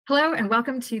Hello, and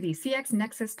welcome to the CX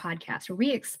Nexus podcast, where we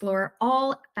explore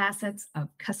all facets of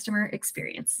customer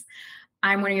experience.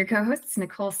 I'm one of your co-hosts,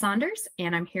 Nicole Saunders,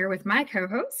 and I'm here with my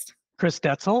co-host, Chris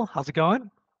Detzel. How's it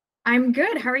going? I'm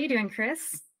good. How are you doing,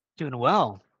 Chris? Doing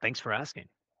well. Thanks for asking.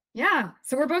 Yeah,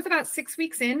 so we're both about 6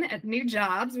 weeks in at new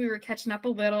jobs. We were catching up a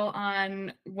little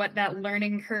on what that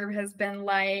learning curve has been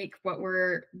like, what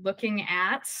we're looking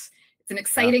at. It's an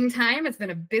exciting time. It's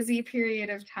been a busy period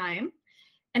of time.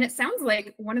 And it sounds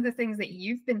like one of the things that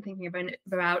you've been thinking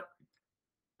about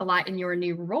a lot in your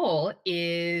new role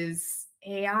is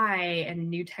AI and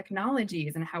new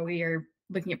technologies and how we are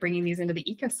looking at bringing these into the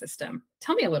ecosystem.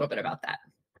 Tell me a little bit about that.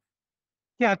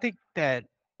 Yeah, I think that,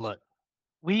 look,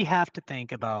 we have to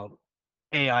think about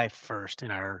AI first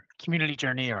in our community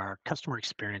journey or our customer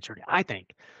experience journey, I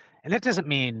think. And that doesn't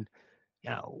mean,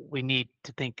 we need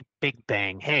to think big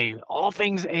bang, hey, all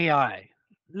things AI.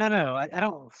 No, I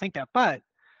don't think that. But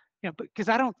because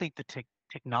I don't think the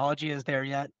technology is there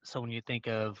yet. So when you think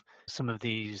of some of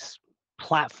these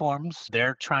platforms,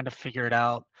 they're trying to figure it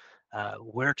out.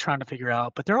 We're trying to figure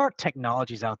out, but there are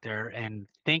technologies out there and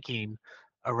thinking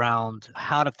around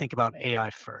how to think about AI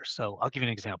first. So I'll give you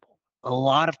an example. A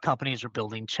lot of companies are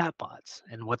building chatbots,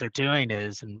 and what they're doing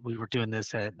is, and we were doing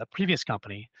this at a previous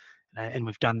company, and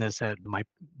we've done this at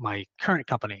my current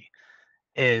company,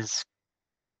 is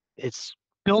it's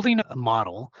building a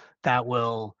model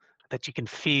that you can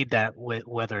feed that with,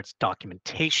 whether it's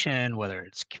documentation, whether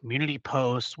it's community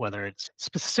posts, whether it's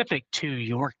specific to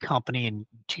your company and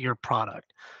to your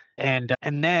product, and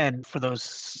then for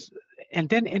those, and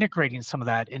then integrating some of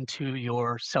that into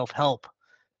your self-help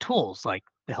tools like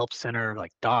the help center,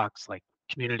 like docs, like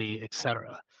community,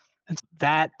 etc. And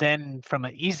that then from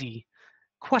an easy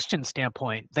question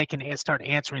standpoint, they can start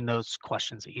answering those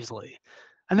questions easily.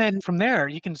 And then from there,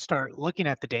 you can start looking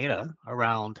at the data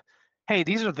around, hey,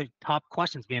 these are the top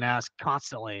questions being asked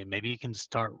constantly. Maybe you can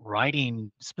start writing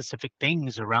specific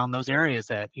things around those areas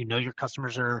that your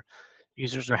customers or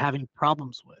users are having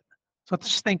problems with. So I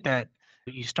just think that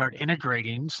you start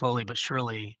integrating slowly but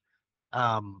surely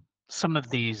some of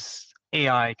these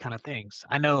AI kind of things.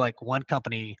 I know like one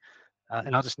company,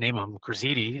 and I'll just name them,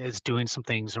 Grazidi, is doing some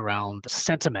things around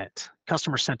sentiment,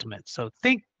 customer sentiment. So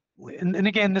think, and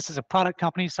again, this is a product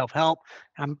company, self-help.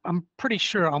 I'm pretty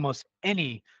sure almost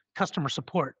any customer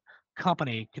support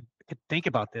company could think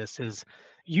about this is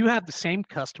you have the same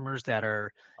customers that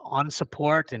are on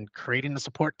support and creating the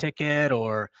support ticket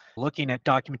or looking at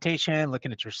documentation,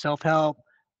 looking at your self-help,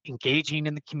 engaging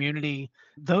in the community.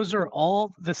 Those are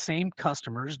all the same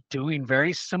customers doing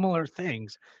very similar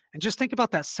things. And just think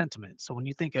about that sentiment. So when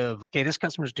you think of, okay, this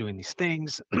customer is doing these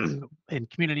things in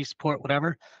community support,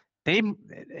 whatever,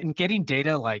 in getting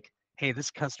data like, hey,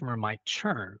 this customer might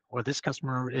churn, or this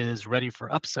customer is ready for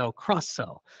upsell, cross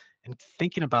sell, and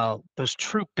thinking about those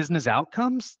true business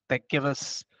outcomes that give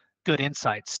us good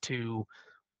insights to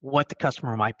what the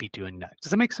customer might be doing next.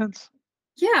 Does that make sense?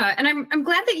 Yeah, and I'm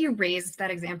glad that you raised that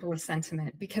example of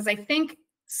sentiment, because I think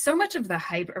so much of the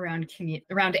hype around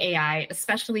AI,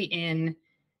 especially in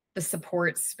the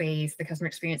support space, the customer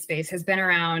experience space, has been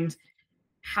around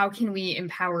how can we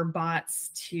empower bots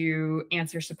to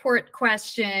answer support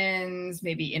questions,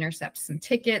 maybe intercept some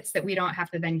tickets that we don't have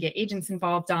to then get agents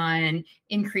involved on,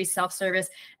 increase self-service.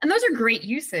 And those are great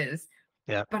uses.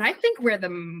 Yeah. But I think where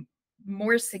the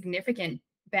more significant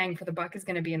bang for the buck is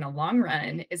going to be in the long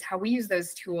run is how we use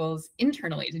those tools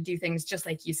internally to do things just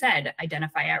like you said,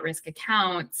 identify at-risk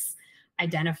accounts,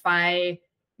 identify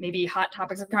maybe hot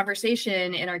topics of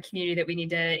conversation in our community that we need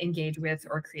to engage with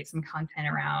or create some content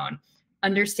around,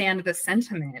 understand the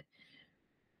sentiment.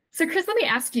 So Chris, let me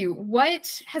ask you,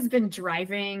 what has been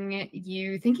driving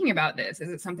you thinking about this? Is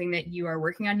it something that you are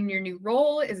working on in your new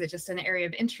role? Is it just an area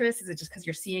of interest? Is it just because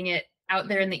you're seeing it out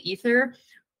there in the ether?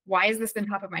 Why has this been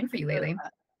top of mind for you lately?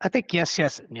 I think yes,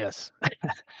 yes, and yes.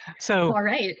 So All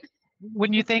right.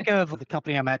 when you think of the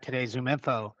company I'm at today, Zoom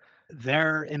Info,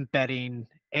 they're embedding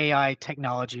AI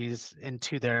technologies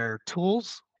into their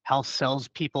tools, how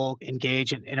salespeople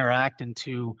engage and interact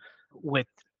with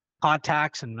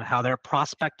contacts and how they're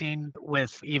prospecting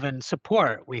with even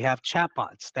support. We have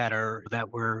chatbots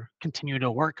that we're continuing to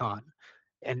work on.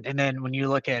 And then when you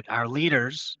look at our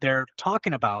leaders, they're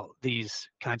talking about these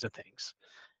kinds of things.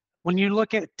 When you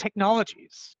look at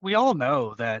technologies, we all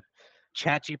know that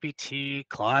ChatGPT,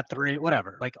 Claude 3,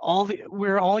 whatever, like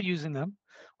we're all using them.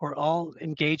 We're all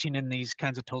engaging in these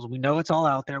kinds of tools. We know it's all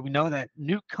out there. We know that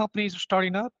new companies are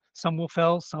starting up. Some will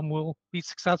fail, some will be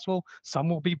successful, some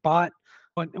will be bought.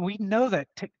 But we know that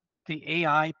the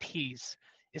AI piece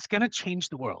is going to change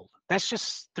the world. That's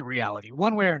just the reality,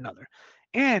 one way or another.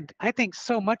 And I think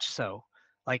so much so,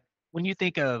 like when you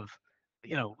think of,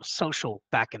 social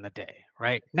back in the day,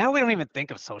 right? Now we don't even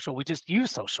think of social. We just use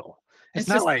social. It's It's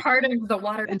not just like, part of the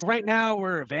water. and right now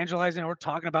we're evangelizing, we're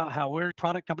talking about how we're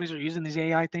product companies are using these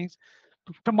AI things.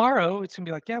 Tomorrow it's gonna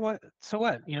be like, yeah, what? So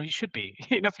what? You should be.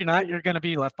 If you're not, you're gonna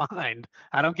be left behind.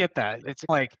 I don't get that. It's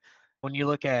like when you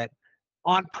look at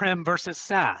on-prem versus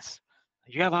SaaS.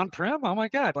 You have on-prem? Oh my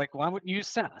God! Like, why wouldn't you use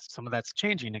SaaS? Some of that's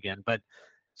changing again, but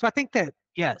so I think that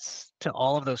yes to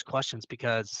all of those questions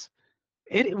because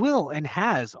it will and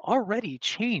has already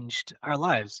changed our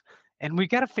lives. And we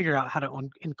got to figure out how to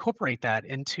incorporate that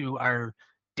into our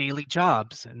daily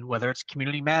jobs. And whether it's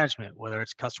community management, whether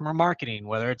it's customer marketing,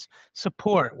 whether it's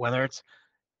support, whether it's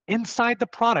inside the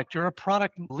product, you're a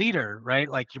product leader, right?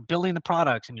 Like you're building the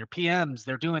products and your PMs,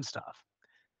 they're doing stuff.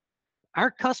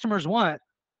 Our customers want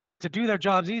to do their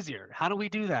jobs easier. How do we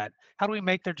do that? How do we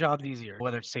make their jobs easier?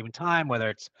 Whether it's saving time, whether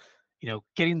it's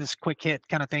getting this quick hit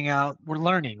kind of thing out. We're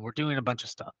learning, we're doing a bunch of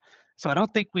stuff. So I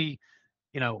don't think we,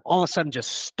 all of a sudden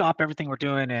just stop everything we're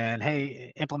doing and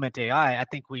hey, implement AI. I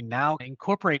think we now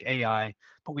incorporate AI,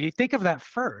 but we think of that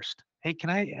first. Hey, can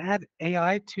I add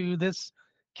AI to this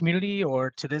community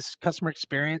or to this customer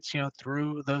experience,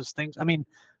 through those things? I mean,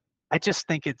 I just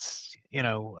think it's,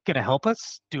 going to help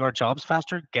us do our jobs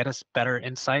faster, get us better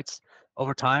insights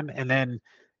over time. And then,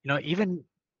 even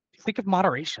think of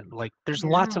moderation. Like there's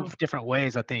lots Yeah. of different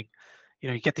ways, I think,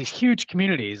 you get these huge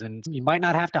communities and you might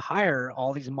not have to hire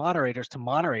all these moderators to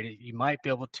moderate it. You might be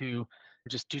able to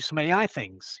just do some AI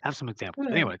things, have some examples.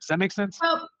 Anyway, does that make sense?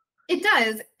 Well, it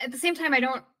does. At the same time, I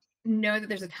don't know that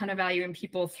there's a ton of value in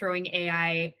people throwing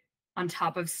AI on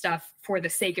top of stuff for the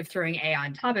sake of throwing AI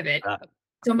on top of it, so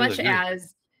Completely much agree.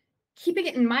 as keeping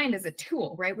it in mind as a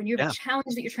tool, right? When you have a Yeah.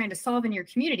 challenge that you're trying to solve in your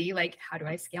community, like how do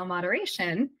I scale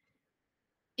moderation?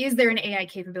 Is there an AI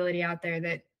capability out there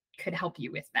that could help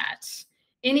you with that?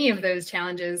 Any of those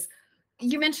challenges.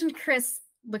 You mentioned, Chris,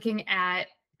 looking at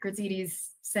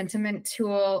Graziti's sentiment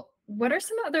tool. What are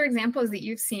some other examples that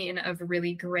you've seen of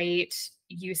really great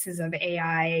uses of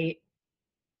AI,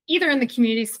 either in the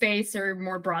community space or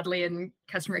more broadly in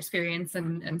customer experience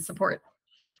and support?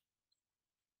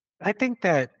 I think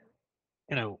that,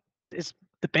 it's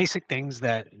the basic things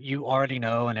that you already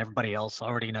know and everybody else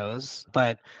already knows,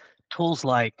 but tools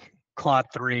like Claude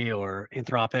 3 or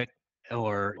Anthropic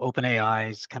or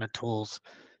OpenAI's kind of tools,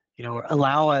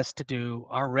 allow us to do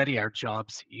already our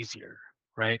jobs easier,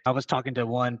 right? I was talking to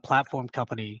one platform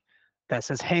company that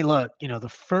says, hey, look, the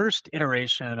first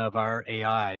iteration of our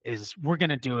AI is we're going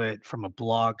to do it from a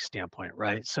blog standpoint,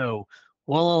 right? So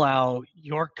we'll allow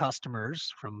your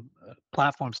customers from a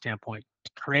platform standpoint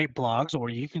to create blogs, or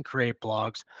you can create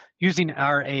blogs using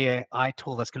our AI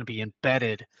tool that's going to be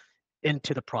embedded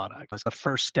into the product. So the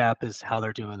first step is how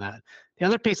they're doing that. The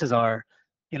other pieces are,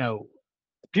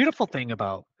 beautiful thing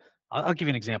about, I'll give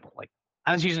you an example. Like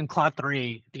I was using Claude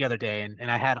 3 the other day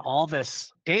and I had all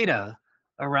this data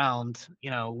around,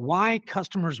 why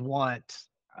customers want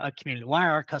a community, why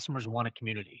our customers want a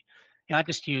community. I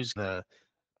just used the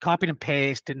copied and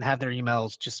paste, didn't have their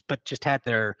emails, but just had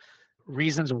their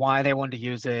reasons why they wanted to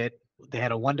use it. They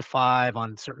had a 1 to 5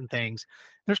 on certain things.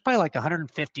 There's probably like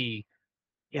 150,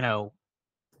 you know,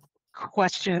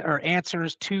 question or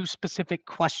answers to specific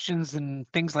questions and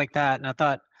things like that. And I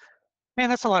thought, man,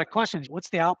 that's a lot of questions. What's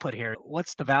the output here?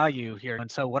 What's the value here?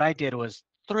 And so what I did was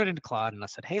throw it into Claude and I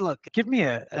said, hey, look, give me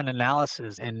an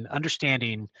analysis and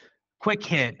understanding, quick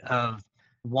hit of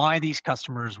why these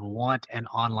customers want an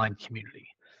online community.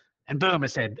 And boom, it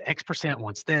said X%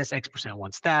 wants this, X%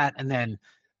 wants that. And then,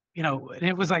 and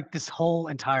it was like this whole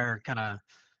entire kind of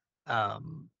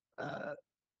um, uh,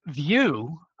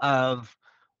 view of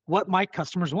what my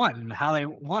customers want and how they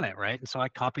want it, right? And so I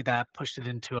copied that, pushed it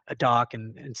into a doc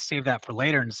and saved that for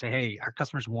later and say, hey, our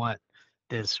customers want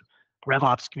this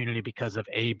RevOps community because of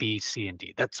A, B, C, and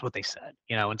D. That's what they said,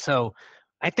 and so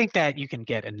I think that you can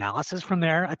get analysis from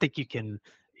there. I think you can,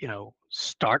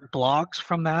 start blogs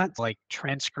from that, like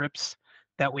transcripts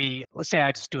that let's say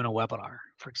I just doing a webinar,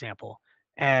 for example,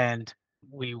 and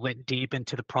we went deep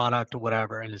into the product or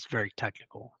whatever, and it's very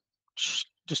technical.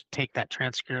 Just take that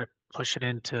transcript, push it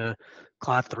into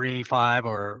Claude 3, 5,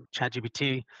 or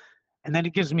ChatGPT, and then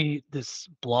it gives me this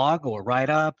blog or write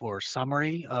up or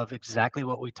summary of exactly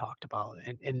what we talked about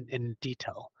in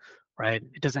detail, right?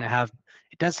 It does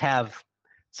have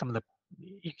some of the,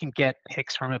 you can get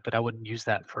pics from it, but I wouldn't use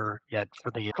that for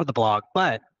the blog.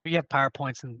 But you have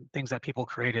PowerPoints and things that people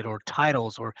created or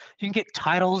titles, or you can get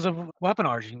titles of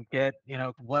webinars. You can get,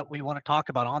 what we want to talk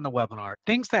about on the webinar,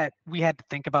 things that we had to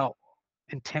think about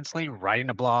intensely writing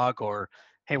a blog or,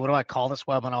 hey, what do I call this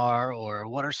webinar? Or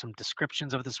what are some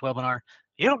descriptions of this webinar?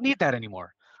 You don't need that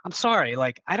anymore. I'm sorry.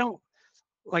 Like, I don't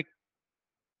like,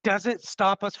 does it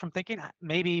stop us from thinking?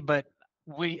 Maybe, but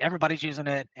everybody's using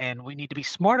it, and we need to be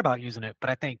smart about using it. But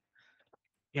I think,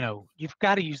 you've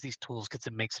got to use these tools because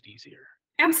it makes it easier.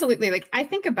 Absolutely. Like I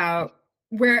think about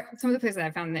where some of the places that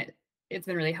I found that it's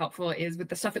been really helpful is with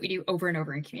the stuff that we do over and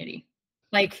over in community.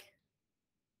 Like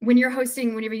when you have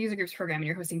a user groups program and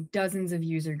you're hosting dozens of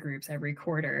user groups every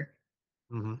quarter,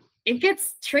 Hmm. it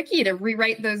gets tricky to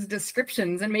rewrite those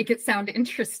descriptions and make it sound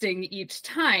interesting each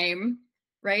time,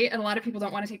 right? And a lot of people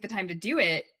don't want to take the time to do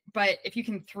it. But if you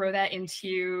can throw that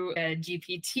into a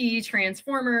GPT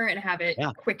transformer and have it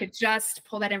Yeah. quick adjust,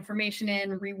 pull that information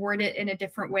in, reword it in a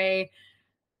different way,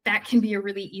 that can be a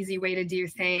really easy way to do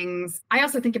things. I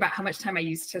also think about how much time I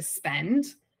used to spend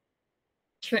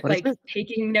What is like it?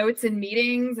 taking notes in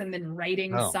meetings and then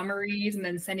writing Oh, summaries and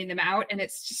then sending them out. And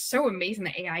it's just so amazing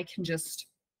that AI can just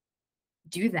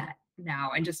do that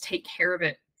now and just take care of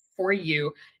it for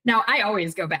you. Now, I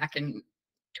always go back and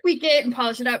tweak it and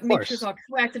polish it up, of make sure it's course. all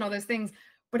correct and all those things.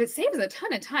 But it saves a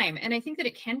ton of time. And I think that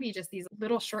it can be just these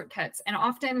little shortcuts. And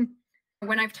often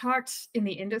when I've talked in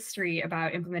the industry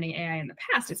about implementing AI in the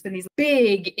past, it's been these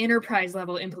big enterprise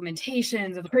level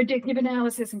implementations of predictive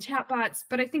analysis and chatbots.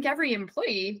 But I think every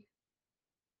employee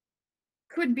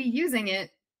could be using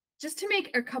it just to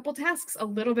make a couple tasks a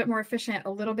little bit more efficient, a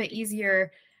little bit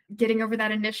easier, getting over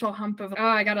that initial hump of, oh,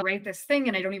 I got to write this thing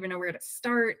and I don't even know where to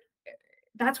start.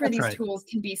 That's where That's these right. tools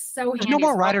can be so There's no handy.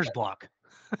 more So writer's block.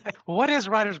 What is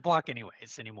writer's block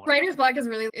anyways anymore? writer's block is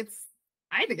really,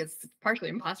 I think it's partially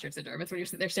imposter syndrome. It's when you're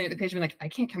sitting there staring at the page and you're like, I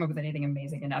can't come up with anything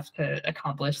amazing enough to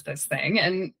accomplish this thing.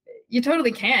 And you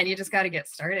totally can. You just got to get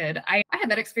started. I had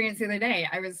that experience the other day.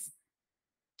 I was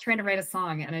trying to write a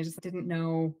song and I just didn't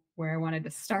know where I wanted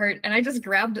to start. And I just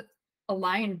grabbed a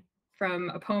line from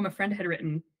a poem a friend had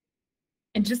written.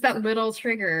 And just that little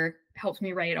trigger helped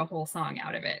me write a whole song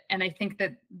out of it. And I think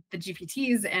that the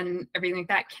GPTs and everything like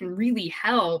that can really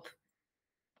help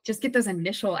just get those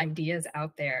initial ideas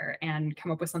out there and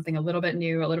come up with something a little bit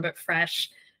new, a little bit fresh.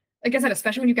 Like I said,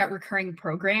 especially when you've got recurring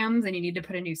programs and you need to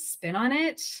put a new spin on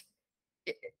it,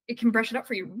 it, it can brush it up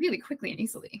for you really quickly and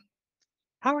easily.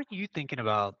 How are you thinking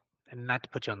about, and not to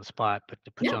put you on the spot, but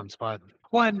to put you Yeah. on the spot?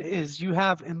 One is you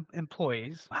have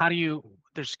employees.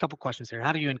 There's a couple questions here.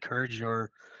 How do you encourage your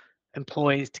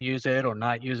employees to use it or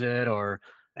not use it?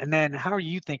 And then how are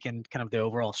you thinking kind of the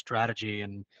overall strategy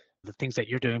and the things that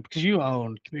you're doing? Because you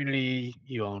own community,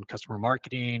 you own customer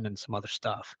marketing and some other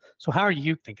stuff. So how are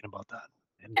you thinking about that?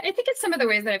 And I think it's some of the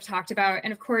ways that I've talked about.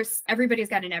 And of course, everybody's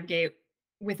got to navigate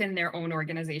within their own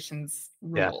organization's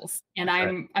yeah, rules. And that's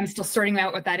right. I'm still sorting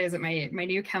out what that is at my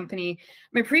new company.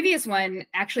 My previous one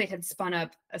actually had spun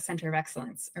up a center of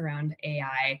excellence around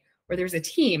AI, where there's a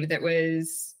team that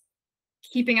was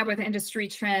keeping up with industry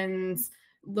trends,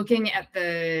 looking at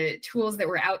the tools that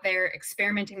were out there,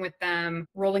 experimenting with them,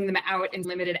 rolling them out in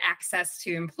limited access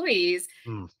to employees,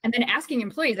 Mm, and then asking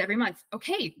employees every month,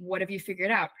 okay, what have you figured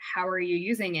out? How are you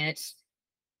using it?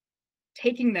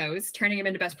 Taking those, turning them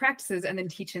into best practices, and then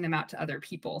teaching them out to other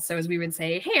people. So as we would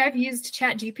say, hey, I've used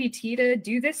Chat GPT to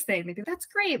do this thing. They go, that's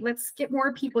great. Let's get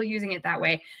more people using it that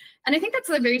way. And I think that's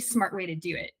a very smart way to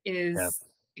do it yeah. is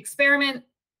experiment,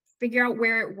 figure out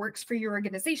where it works for your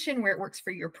organization, where it works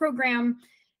for your program,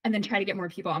 and then try to get more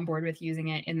people on board with using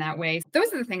it in that way.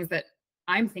 Those are the things that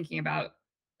I'm thinking about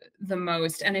the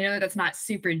most. And I know that that's not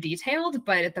super detailed,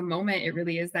 but at the moment, it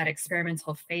really is that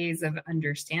experimental phase of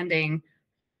understanding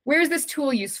where is this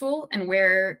tool useful and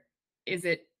where is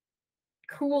it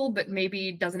cool, but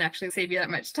maybe doesn't actually save you that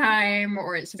much time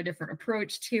or it's a different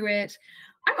approach to it.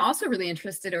 I'm also really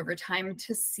interested over time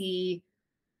to see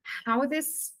how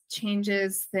this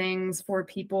changes things for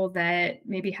people that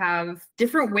maybe have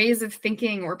different ways of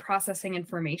thinking or processing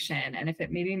information. And if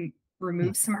it maybe Hmm.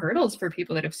 removes some hurdles for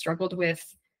people that have struggled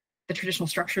with the traditional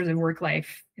structures of work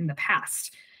life in the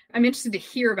past. I'm interested to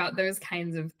hear about those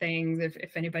kinds of things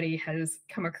if anybody has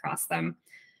come across them.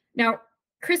 Now,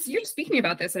 Chris, you're speaking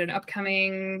about this at an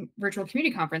upcoming virtual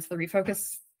community conference, the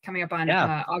Refocus, coming up on Yeah.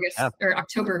 Yeah. August or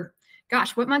October.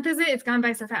 Gosh, what month is it? It's gone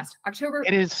by so fast. It October.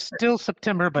 is still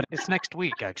September, but it's next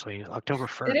week, actually, October It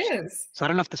 1st. is. So I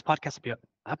don't know if this podcast will be up.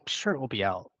 I'm sure it will be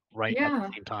out right at the Yeah,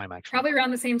 same time, actually. probably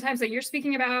around the same time. So you're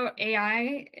speaking about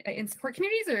AI in support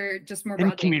communities or just more In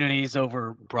broadly? communities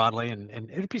over broadly, and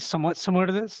it'd be somewhat similar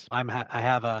to this. I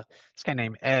have this guy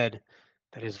named Ed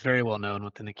that is very well known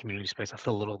within the community space. I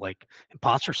feel a little like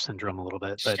imposter syndrome a little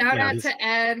bit, but Shout out he's to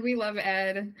Ed. We love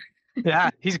Ed. yeah,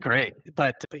 he's great.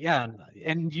 But yeah,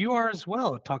 and you are as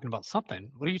well talking about something.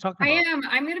 What are you talking I about? am.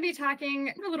 I'm going to be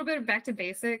talking a little bit of back to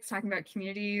basics, talking about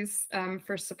communities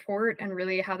for support and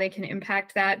really how they can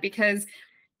impact that. Because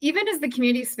even as the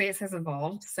community space has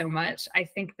evolved so much, I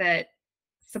think that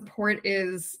support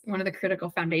is one of the critical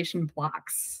foundation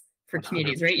blocks for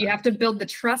communities, right? You 100%. have to build the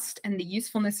trust and the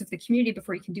usefulness of the community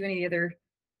before you can do any other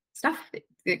stuff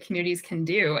that communities can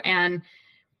do. And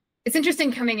it's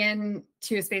interesting coming in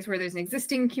to a space where there's an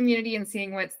existing community and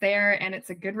seeing what's there. And it's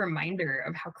a good reminder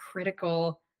of how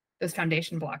critical those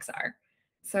foundation blocks are.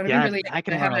 So it'll be Yeah, really I nice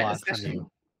can to learn have a that lot from discussion.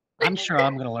 you. I'm sure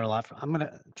I'm going to learn a lot from. I'm going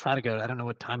to try to go. I don't know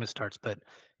what time it starts, but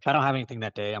if I don't have anything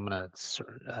that day, I'm going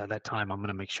to that time. I'm going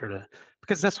to make sure to,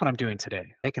 because that's what I'm doing today.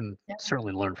 I can Yeah.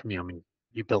 certainly learn from you. I mean,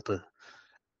 you built a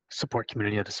support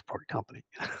community at a support company.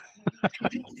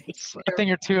 It's a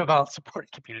thing or two about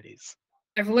support communities.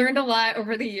 I've learned a lot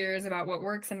over the years about what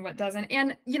works and what doesn't.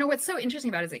 And you know what's so interesting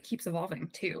about it is it keeps evolving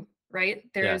too, right? Yeah,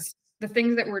 There's the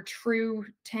things that were true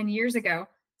 10 years ago.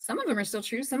 Some of them are still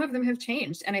true, some of them have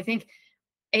changed. And I think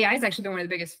AI has actually been one of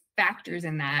the biggest factors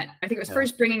in that. I think it was yeah,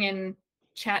 first bringing in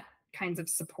chat kinds of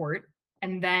support,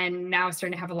 and then now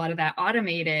starting to have a lot of that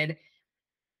automated.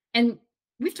 And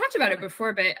we've talked about it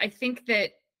before, but I think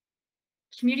that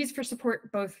communities for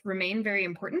support both remain very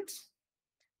important,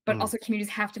 but mm, also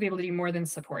communities have to be able to do more than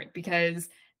support, because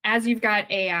as you've got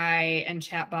AI and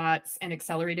chatbots and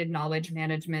accelerated knowledge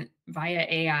management via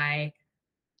AI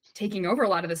taking over a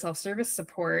lot of the self-service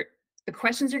support, the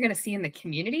questions you're going to see in the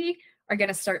community are going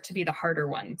to start to be the harder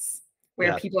ones, where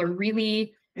yeah. people are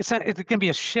really, It can be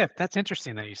a shift. That's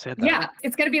interesting that you said that. yeah,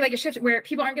 it's going to be like a shift where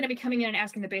people aren't going to be coming in and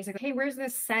asking the basic, hey, where's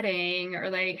this setting? Or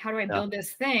like, how do I Yeah, build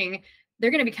this thing?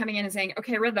 They're going to be coming in and saying,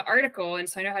 okay, I read the article, and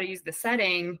so I know how to use the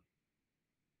setting,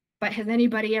 but has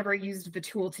anybody ever used the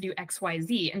tool to do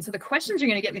XYZ? And so the questions you're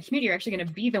going to get in the community are actually going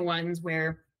to be the ones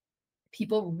where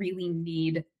people really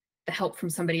need the help from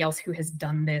somebody else who has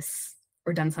done this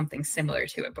or done something similar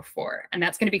to it before. And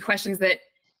that's going to be questions that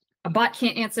a bot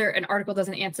can't answer, an article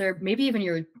doesn't answer, maybe even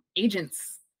your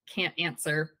agents can't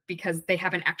answer because they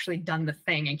haven't actually done the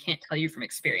thing and can't tell you from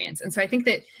experience. And so I think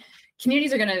that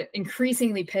communities are going to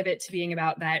increasingly pivot to being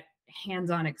about that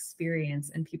hands-on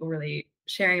experience and people really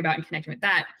sharing about and connecting with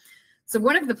that. So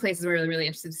one of the places we're really, really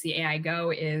interested to see AI go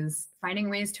is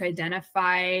finding ways to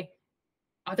identify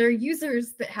other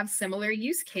users that have similar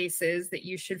use cases that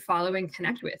you should follow and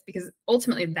connect with, because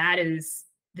ultimately that is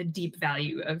the deep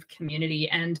value of community.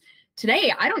 And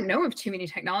today, I don't know of too many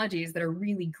technologies that are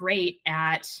really great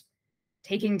at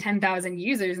taking 10,000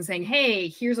 users and saying, hey,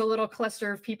 here's a little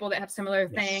cluster of people that have similar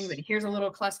things, yes. and here's a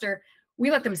little cluster. We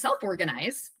let them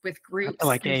self-organize with I feel groups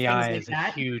like and things AI like is a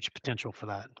that. huge potential for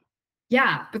that.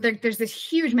 Yeah, but there's this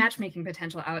huge matchmaking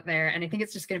potential out there. And I think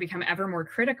it's just going to become ever more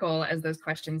critical as those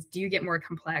questions do get more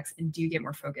complex and do get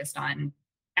more focused on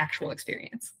actual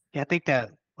experience. Yeah, I think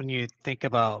that when you think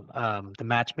about the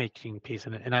matchmaking piece,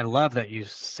 and I love that you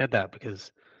said that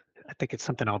because I think it's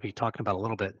something I'll be talking about a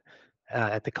little bit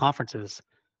at the conferences.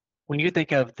 When you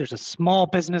think of there's a small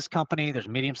business company, there's a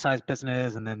medium-sized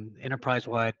business, and then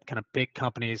enterprise-wide kind of big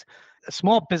companies. A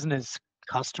small business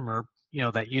customer,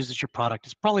 that uses your product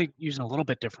is probably using a little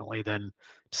bit differently than,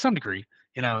 to some degree,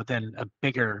 than a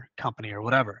bigger company or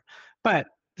whatever. But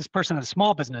this person in a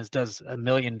small business does a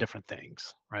million different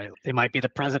things, right? They might be the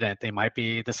president, they might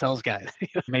be the sales guy.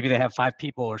 Maybe they have 5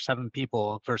 people or 7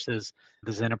 people versus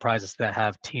these enterprises that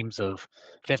have teams of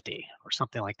 50 or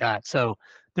something like that. So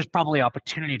there's probably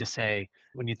opportunity to say,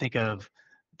 when you think of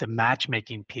the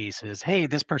matchmaking piece, is, hey,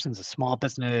 this person's a small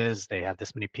business, they have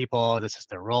this many people, this is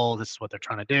their role, this is what they're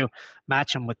trying to do,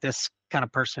 match them with this kind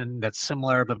of person that's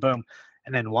similar, but boom,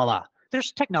 and then voila.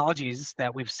 There's technologies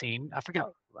that we've seen. I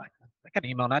got an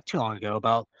email not too long ago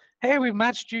about, hey, we've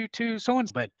matched you to so and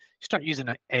so, but you start using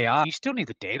AI, you still need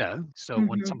the data. So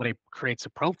when Mm-hmm. somebody creates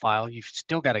a profile, you've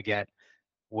still got to get,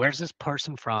 where's this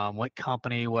person from, what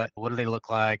company, what do they look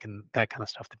like, and that kind of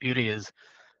stuff. The beauty is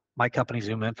my company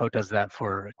Zoom Info does that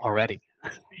for already.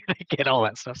 Get all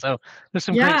that stuff. So there's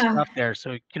some great Yeah. stuff there.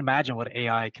 So you can imagine what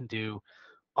AI can do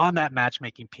on that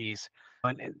matchmaking piece.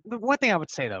 And the one thing I would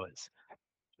say though is,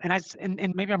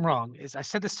 and maybe I'm wrong, is I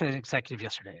said this to an executive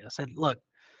yesterday. I said, look,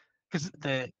 because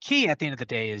the key at the end of the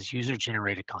day is user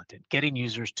generated content, getting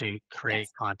users to create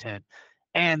Yes. content.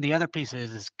 And the other piece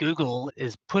is Google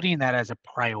is putting that as a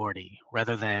priority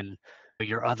rather than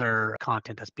your other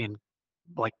content that's being,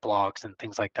 like blogs and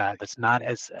things like that, that's not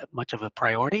as much of a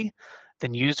priority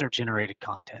than user generated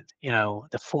content.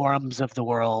 The forums of the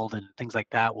world and things like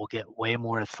that will get way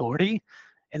more authority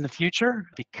in the future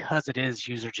because it is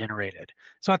user generated.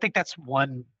 So I think that's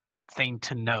one thing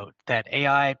to note, that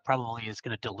AI probably is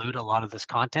going to dilute a lot of this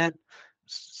content.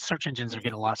 search engines are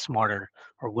getting a lot smarter,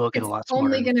 or will get a It's lot smarter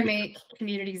only in the going to future. make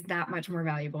communities that much more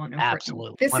valuable and important.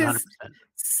 Absolutely, This is 100%.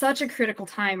 such a critical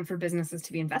time for businesses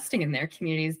to be investing in their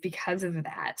communities because of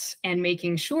that, and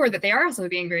making sure that they are also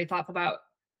being very thoughtful about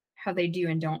how they do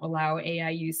and don't allow AI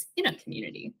use in a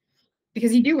community.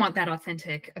 Because you do want that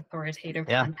authentic, authoritative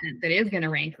Yeah. content that is going to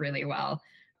rank really well.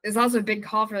 There's also a big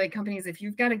call for like companies, if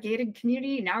you've got a gated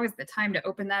community, now is the time to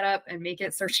open that up and make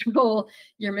it searchable.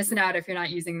 You're missing out if you're not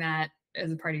using that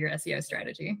as a part of your SEO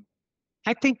strategy.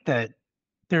 I think that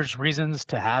there's reasons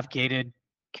to have gated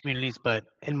communities, but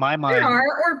in my There mind, are,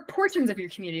 or portions of your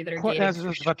community that are gated as I for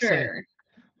was about to say, sure.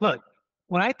 look,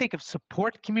 when I think of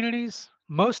support communities,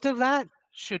 most of that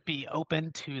should be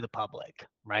open to the public,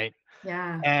 right?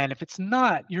 Yeah. And if it's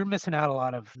not, you're missing out a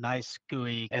lot of nice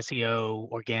GUI SEO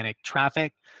organic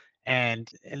traffic. And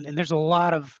there's a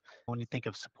lot of, when you think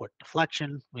of support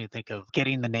deflection, when you think of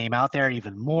getting the name out there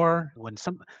even more,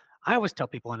 I always tell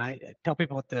people, and I tell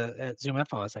people at Zoom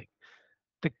Info, I was like,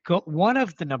 one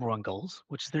of the number one goals,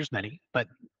 which there's many, but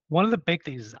one of the big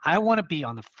things is I want to be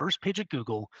on the first page of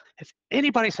Google. If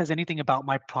anybody says anything about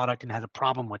my product and has a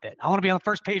problem with it, I want to be on the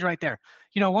first page right there.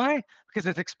 You know why? Because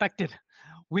it's expected.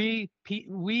 We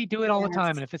do it all the time,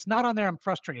 Yes. and if it's not on there, I'm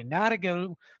frustrated. Now I got to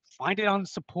go find it on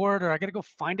support, or I got to go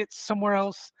find it somewhere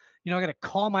else. I got to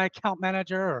call my account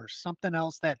manager or something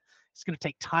else that it's going to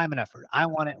take time and effort. I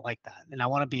want it like that, and I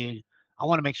want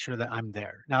to make sure that I'm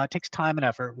there. Now, it takes time and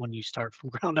effort when you start from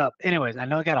ground up. Anyways, I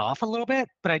know I got off a little bit,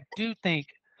 but I do think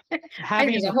I think there's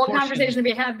having a a whole portion, conversation to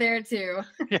be had there too.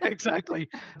 yeah, exactly.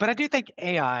 But I do think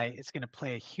AI is going to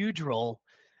play a huge role,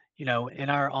 in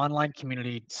our online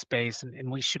community space,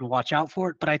 and we should watch out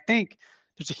for it. But I think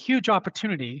there's a huge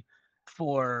opportunity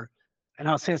for, and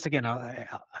I'll say this again, I've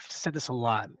said this a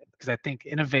lot, because I think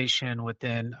innovation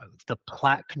within the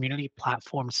community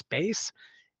platform space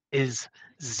is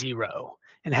zero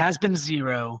and has been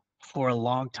zero for a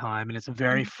long time, and it's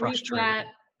very Agree with that.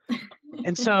 frustrating.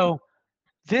 And so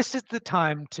this is the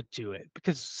time to do it,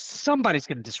 because somebody's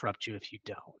going to disrupt you if you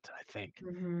don't, I think.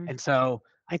 Mhm. And so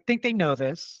I think they know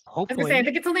this. I was gonna say, I Hopefully,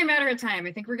 think it's only a matter of time.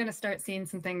 I think we're gonna start seeing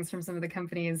some things from some of the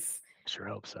companies sure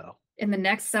hope so. in the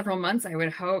next several months, I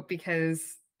would hope,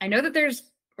 because I know that there's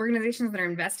organizations that are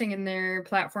investing in their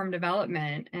platform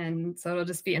development. And so it'll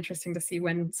just be interesting to see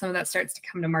when some of that starts to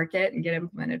come to market and get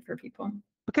implemented for people.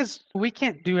 Because we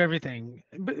can't do everything.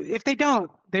 But if they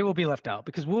don't, they will be left out,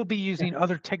 because we'll be using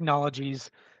other technologies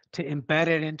to embed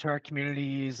it into our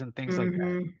communities and things like that.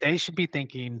 Mhm. They should be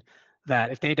thinking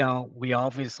that if they don't, we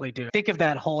obviously do. Think of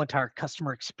that whole entire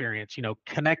customer experience,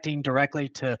 connecting directly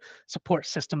to support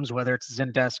systems, whether it's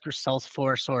Zendesk or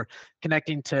Salesforce, or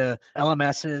connecting to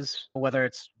LMSs, whether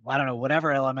it's, I don't know,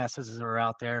 whatever LMSs are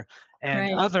out there, and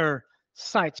Right. other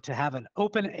sites, to have an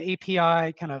open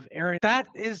API kind of area. That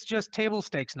is just table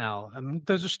stakes now.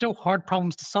 Those are still hard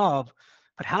problems to solve,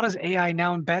 but how does AI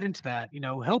now embed into that?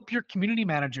 Help your community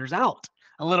managers out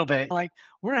a little bit. Like,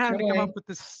 we're having to come up Totally. with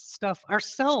this stuff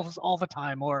ourselves all the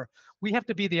time, or we have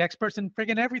to be the experts in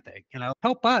friggin' everything.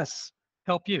 Help us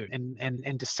help you,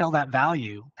 and to sell that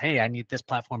value. Hey, I need this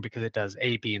platform because it does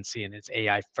A, B, and C, and it's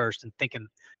AI first, and thinking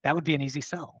that would be an easy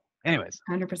sell. Anyways,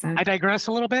 100%. I digress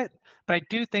a little bit, but I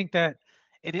do think that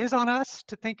it is on us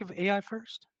to think of AI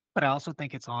first, but I also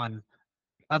think it's on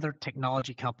other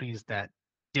technology companies that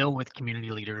deal with community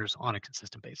leaders on a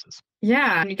consistent basis.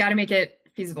 Yeah. And you got to make it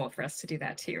feasible for us to do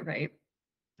that too, right?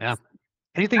 Yeah.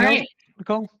 Anything All else, right.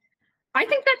 Nicole? I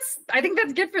think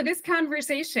that's good for this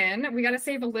conversation. We got to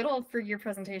save a little for your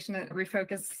presentation at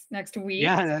Refocus next week.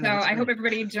 Yeah, So that's I hope right.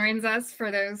 everybody joins us for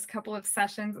those couple of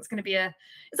sessions. It's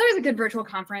always a good virtual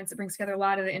conference. It brings together a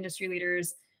lot of the industry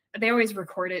leaders. They always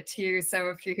record it too. So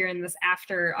if you're hearing this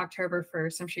after October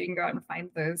 1st, I'm sure you can go out and find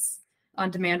those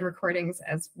on-demand recordings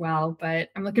as well. But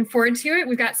I'm looking forward to it.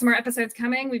 We've got some more episodes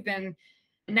coming. We've been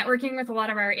networking with a lot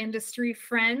of our industry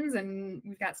friends, and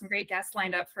we've got some great guests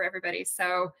lined up for everybody.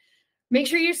 So make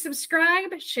sure you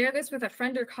subscribe, share this with a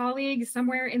friend or colleague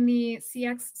somewhere in the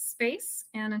CX space.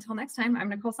 And until next time, I'm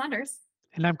Nicole Saunders.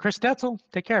 And I'm Chris Detzel.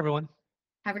 Take care, everyone.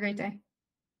 Have a great day.